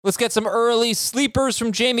Let's get some early sleepers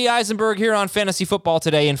from Jamie Eisenberg here on Fantasy Football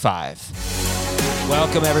Today in 5.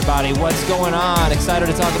 Welcome, everybody. What's going on? Excited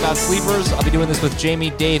to talk about sleepers. I'll be doing this with Jamie,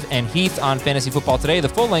 Dave, and Heath on Fantasy Football Today, the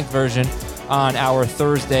full-length version on our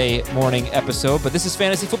Thursday morning episode. But this is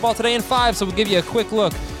Fantasy Football Today in 5, so we'll give you a quick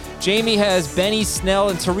look. Jamie has Benny Snell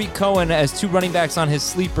and Tariq Cohen as two running backs on his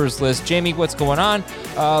sleepers list. Jamie, what's going on?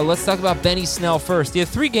 Let's talk about Benny Snell first. He had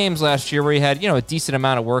 3 games last year where he had, a decent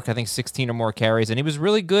amount of work, I think 16 or more carries, and he was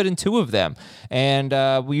really good in 2 of them. And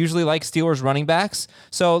we usually like Steelers running backs.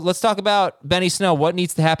 So let's talk about Benny Snell. What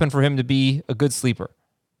needs to happen for him to be a good sleeper?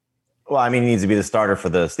 Well, he needs to be the starter for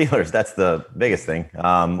the Steelers. That's the biggest thing.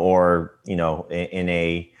 In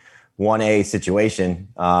a 1A situation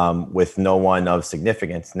with no one of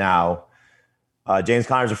significance. Now, James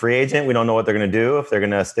Conner's a free agent. We don't know what they're going to do, if they're going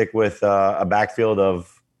to stick with a backfield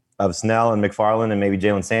of Snell and McFarland and maybe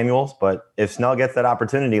Jalen Samuels. But if Snell gets that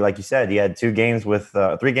opportunity, like you said, he had 3 games with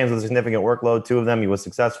a significant workload. 2 of them he was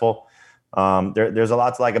successful. There's a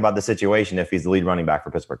lot to like about the situation if he's the lead running back for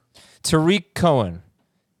Pittsburgh. Tariq Cohen.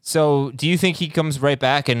 So do you think he comes right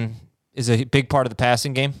back and is a big part of the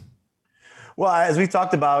passing game? Well, as we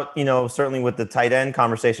talked about, certainly with the tight end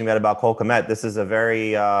conversation we had about Cole Kmet, this is a very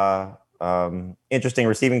interesting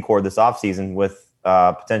receiving core this offseason with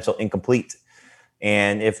potential incomplete.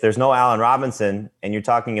 And if there's no Allen Robinson and you're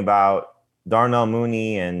talking about Darnell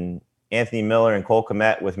Mooney and Anthony Miller and Cole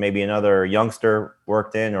Kmet with maybe another youngster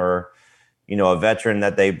worked in or, a veteran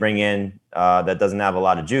that they bring in that doesn't have a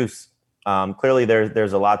lot of juice, clearly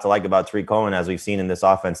there's a lot to like about Tariq Cohen, as we've seen in this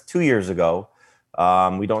offense 2 years ago.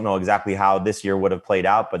 We don't know exactly how this year would have played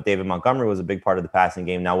out, but David Montgomery was a big part of the passing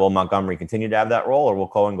game. Now, will Montgomery continue to have that role, or will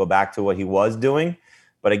Cohen go back to what he was doing?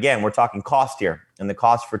 But again, we're talking cost here, and the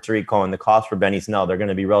cost for Tariq Cohen, the cost for Benny Snell, they're going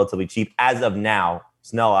to be relatively cheap as of now.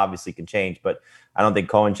 Snell obviously can change, but I don't think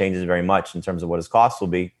Cohen changes very much in terms of what his costs will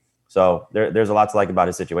be. So there's a lot to like about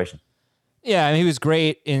his situation. Yeah, he was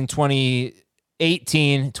great in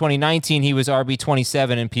 2019, he was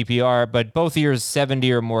RB27 in PPR, but both years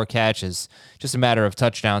 70 or more catches. Just a matter of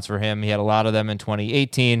touchdowns for him. He had a lot of them in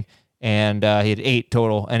 2018, and he had 8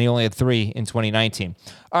 total, and he only had 3 in 2019.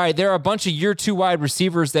 All right, there are a bunch of year 2 wide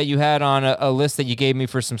receivers that you had on a list that you gave me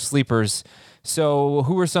for some sleepers. So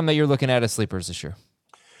who are some that you're looking at as sleepers this year?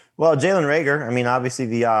 Well, Jalen Reagor, obviously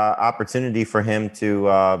the opportunity for him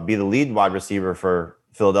to be the lead wide receiver for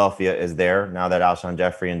Philadelphia is there now that Alshon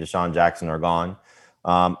Jeffrey and Deshaun Jackson are gone.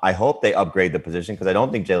 I hope they upgrade the position because I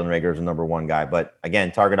don't think Jalen Reagor is a number 1 guy. But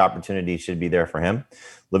again, target opportunity should be there for him.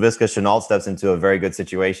 Laviska Shenault steps into a very good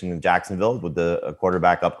situation in Jacksonville with the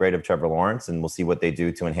quarterback upgrade of Trevor Lawrence, and we'll see what they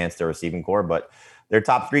do to enhance their receiving core. But their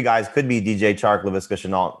top 3 guys could be DJ Chark, Laviska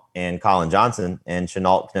Shenault, and Colin Johnson. And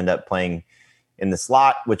Shenault can end up playing in the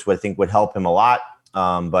slot, which I think would help him a lot.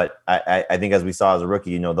 But I think as we saw as a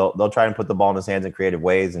rookie, they'll try and put the ball in his hands in creative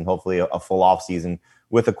ways, and hopefully a full offseason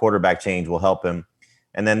with a quarterback change will help him.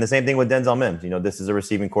 And then the same thing with Denzel Mims. This is a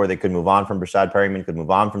receiving core. They could move on from Brashad Perryman, could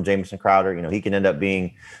move on from Jamison Crowder. He can end up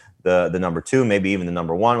being the number 2, maybe even the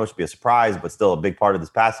number 1, which would be a surprise, but still a big part of this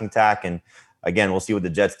passing attack. And again, we'll see what the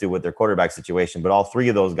Jets do with their quarterback situation. But all 3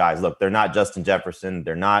 of those guys, look, they're not Justin Jefferson.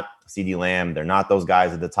 They're not CeeDee Lamb. They're not those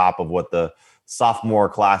guys at the top of what the sophomore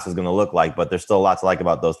class is going to look like, but there's still a lot to like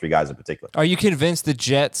about those 3 guys in particular. Are you convinced the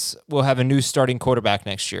Jets will have a new starting quarterback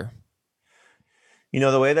next year?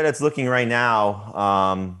 The way that it's looking right now,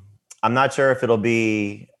 I'm not sure if it'll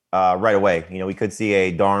be right away. We could see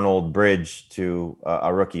a Darnold bridge to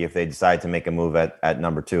a rookie if they decide to make a move at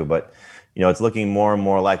number 2. But, it's looking more and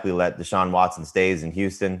more likely that Deshaun Watson stays in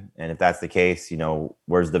Houston. And if that's the case,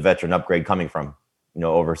 where's the veteran upgrade coming from,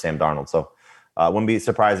 over Sam Darnold? So it wouldn't be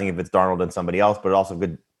surprising if it's Darnold and somebody else, but it also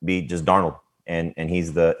could be just Darnold. And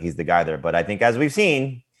he's the guy there. But I think as we've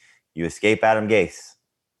seen, you escape Adam Gase.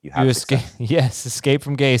 You escape. Yes, escape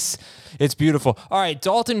from Gase. It's beautiful. All right,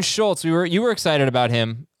 Dalton Schultz. You were excited about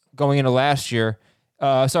him going into last year.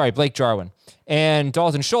 Blake Jarwin. And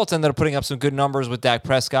Dalton Schultz ended up putting up some good numbers with Dak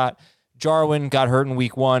Prescott. Jarwin got hurt in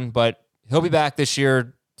week 1, but he'll be back this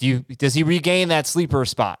year. Does he regain that sleeper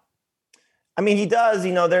spot? He does.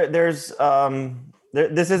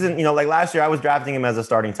 This isn't, like last year I was drafting him as a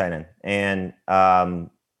starting tight end. And I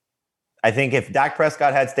think if Dak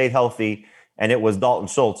Prescott had stayed healthy and it was Dalton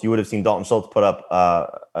Schultz, you would have seen Dalton Schultz put up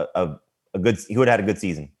he would have had a good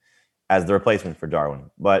season as the replacement for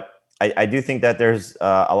Jarwin. But I do think that there's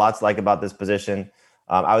a lot to like about this position.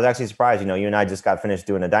 I was actually surprised. You and I just got finished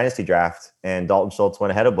doing a dynasty draft, and Dalton Schultz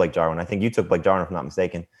went ahead of Blake Jarwin. I think you took Blake Jarwin, if I'm not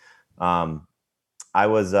mistaken. I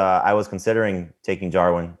was considering taking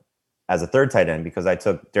Jarwin as a 3rd tight end because I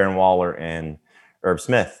took Darren Waller and Irv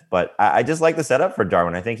Smith. But I just like the setup for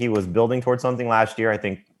Jarwin. I think he was building towards something last year. I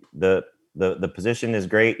think the position is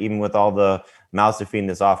great, even with all the mouths to feed in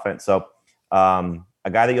this offense. So a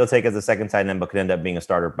guy that you'll take as a second tight end, but could end up being a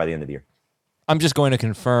starter by the end of the year. I'm just going to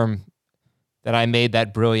confirm that I made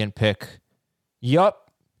that brilliant pick.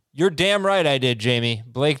 Yup. You're damn right I did, Jamie.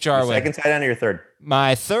 Blake Jarwin. Your second tight end or your third?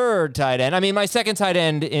 My third tight end. I mean, my second tight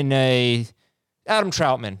end Adam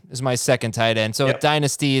Troutman is my second tight end. So at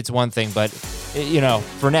Dynasty, it's one thing, but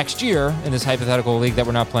for next year in this hypothetical league that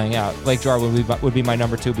we're not playing out, Blake Jarwin would be my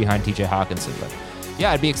number 2 behind TJ Hawkinson. But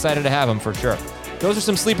yeah, I'd be excited to have him for sure. Those are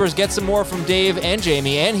some sleepers. Get some more from Dave and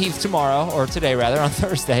Jamie and Heath tomorrow, or today rather, on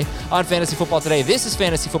Thursday on Fantasy Football Today. This is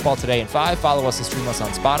Fantasy Football Today in 5. Follow us and stream us on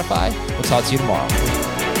Spotify. We'll talk to you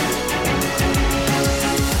tomorrow.